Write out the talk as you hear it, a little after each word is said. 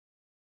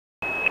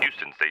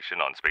Christian station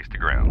on Space to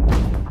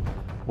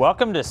Ground.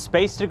 Welcome to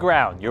Space to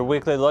Ground, your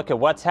weekly look at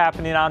what's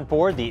happening on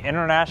board the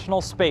International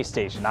Space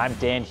Station. I'm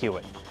Dan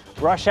Hewitt.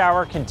 Rush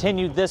hour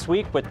continued this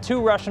week with two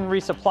Russian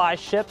resupply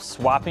ships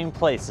swapping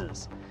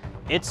places.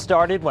 It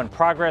started when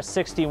Progress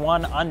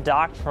 61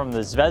 undocked from the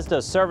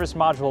Zvezda service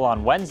module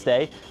on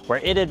Wednesday, where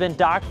it had been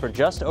docked for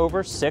just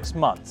over 6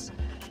 months.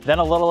 Then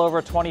a little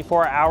over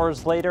 24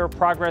 hours later,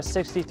 Progress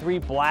 63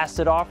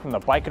 blasted off from the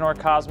Baikonur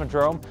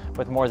Cosmodrome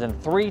with more than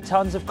 3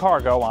 tons of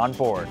cargo on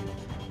board.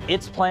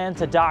 It's planned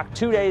to dock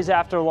 2 days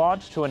after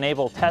launch to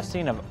enable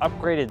testing of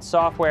upgraded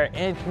software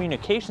and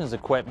communications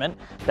equipment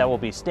that will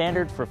be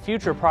standard for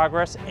future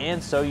Progress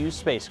and Soyuz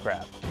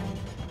spacecraft.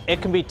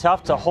 It can be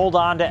tough to hold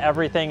on to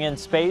everything in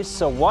space,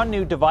 so one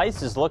new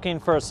device is looking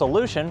for a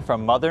solution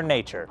from Mother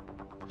Nature.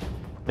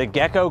 The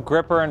Gecko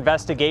Gripper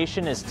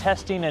investigation is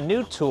testing a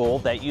new tool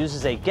that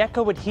uses a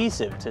gecko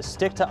adhesive to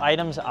stick to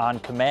items on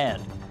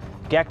command.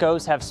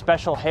 Geckos have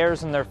special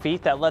hairs in their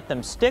feet that let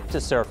them stick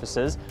to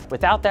surfaces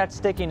without that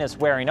stickiness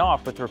wearing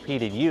off with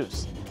repeated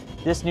use.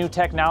 This new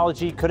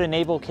technology could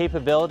enable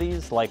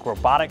capabilities like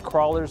robotic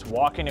crawlers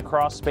walking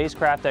across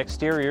spacecraft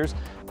exteriors,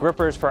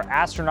 grippers for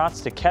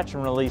astronauts to catch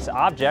and release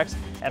objects,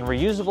 and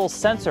reusable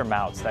sensor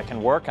mounts that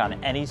can work on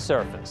any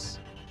surface.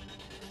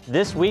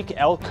 This week,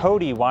 El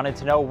Cody wanted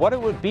to know what it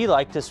would be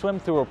like to swim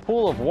through a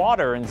pool of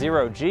water in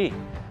zero-G.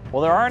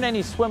 Well, there aren't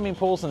any swimming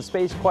pools in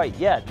space quite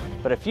yet,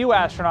 but a few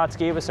astronauts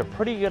gave us a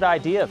pretty good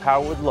idea of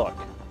how it would look.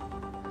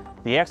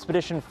 The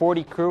Expedition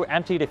 40 crew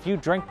emptied a few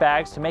drink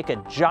bags to make a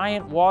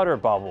giant water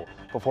bubble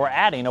before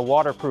adding a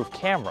waterproof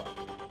camera.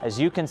 As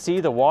you can see,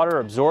 the water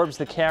absorbs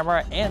the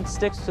camera and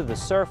sticks to the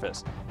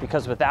surface,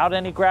 because without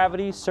any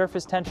gravity,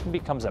 surface tension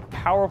becomes a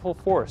powerful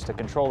force to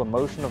control the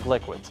motion of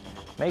liquids.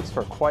 Makes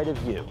for quite a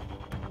view.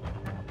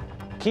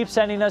 Keep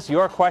sending us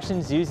your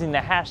questions using the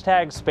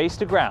hashtag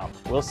SpacetoGround.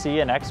 We'll see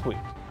you next week.